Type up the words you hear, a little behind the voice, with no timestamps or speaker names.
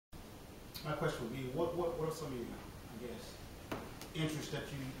My question would be, what are some of your, I guess, interests that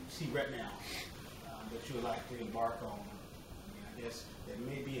you see right now that you would like to embark on? I mean, I guess that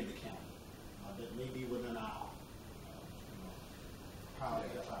may be in the county, that may be within our, power to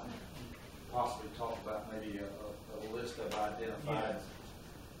help out. Possibly talk about maybe a list of identified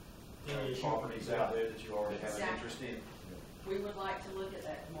properties out there that you already have an interest in. We would like to look at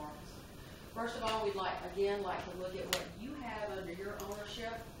that, Marcus. First of all, we'd like to look at what you have under your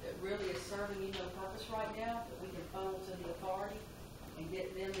ownership that really is serving you no purpose right now, that we can funnel to the authority and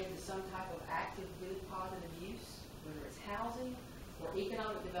get them into some type of active, good, positive use, whether it's housing or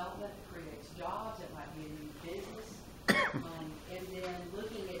economic development that creates jobs, it might be a new business. And then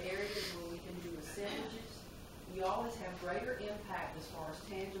looking at areas where we can do assemblages. You always have greater impact as far as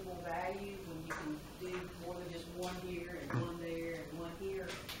tangible value when you can do more than just one here and one there and one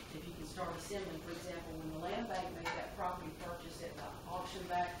here. If you can start assembling, for example, when the land bank made that property purchase at the auction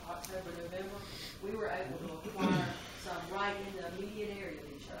back October, November, we were able to acquire some right in the immediate area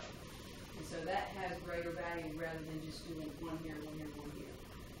of each other. And so that has greater value rather than just doing one here, one here, one here.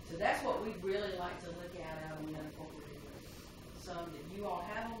 So that's what we'd really like to look at out on the unincorporated areas. Some that you all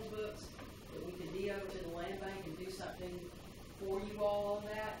have on the books, that we can be over to the land bank and do something for you all on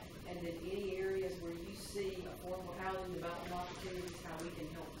that, and then any areas where you see affordable housing development opportunities, how we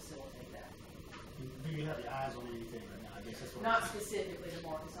can help facilitate that. Do you have your eyes on anything right now? I guess that's what Not specifically to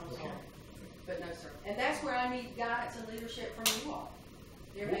Marcus, I'm sorry. But no, sir. And that's where I need guidance and leadership from you all.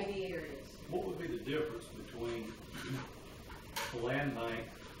 There may be areas. What would be the difference between the land bank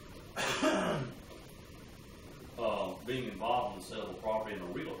being involved in the sale of property and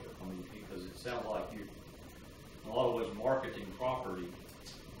a realtor? I mean, because it sounds like you, in a lot of ways, marketing property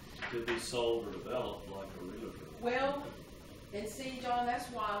could be sold or developed like a realtor. Well, and see, John, that's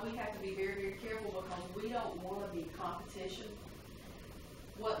why we have to be very, very careful, because we don't want to be competition.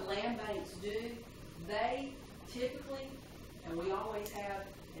 What land banks do, they typically, and we always have,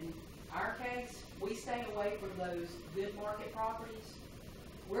 in our case, we stay away from those good market properties.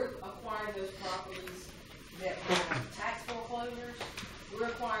 We're acquiring those properties that have tax foreclosures. We're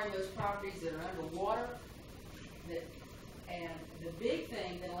acquiring those properties that are underwater. And the big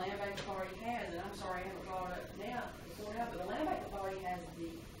thing that a land bank authority has, and I'm sorry I haven't brought it up now, but the land bank authority has the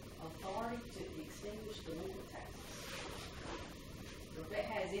authority to extinguish delinquent taxes. So if it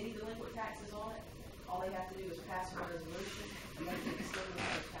has any delinquent taxes on it, all they have to do is pass a resolution and they can extinguish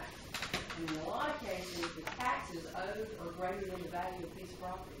those taxes. And in a lot of cases, the taxes owed are greater than the value of a piece of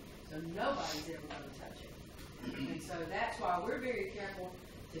property, so nobody's ever going to touch it. And so that's why we're very careful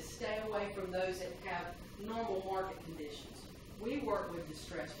to stay away from those that have normal market conditions. We work with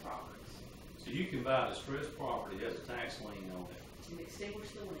distressed properties. So you can buy distressed property that has a tax lien on it And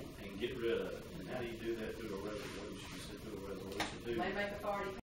extinguish the lien. and get rid of it. And how do you do that through a resolution? You said through a resolution too. Land bank authority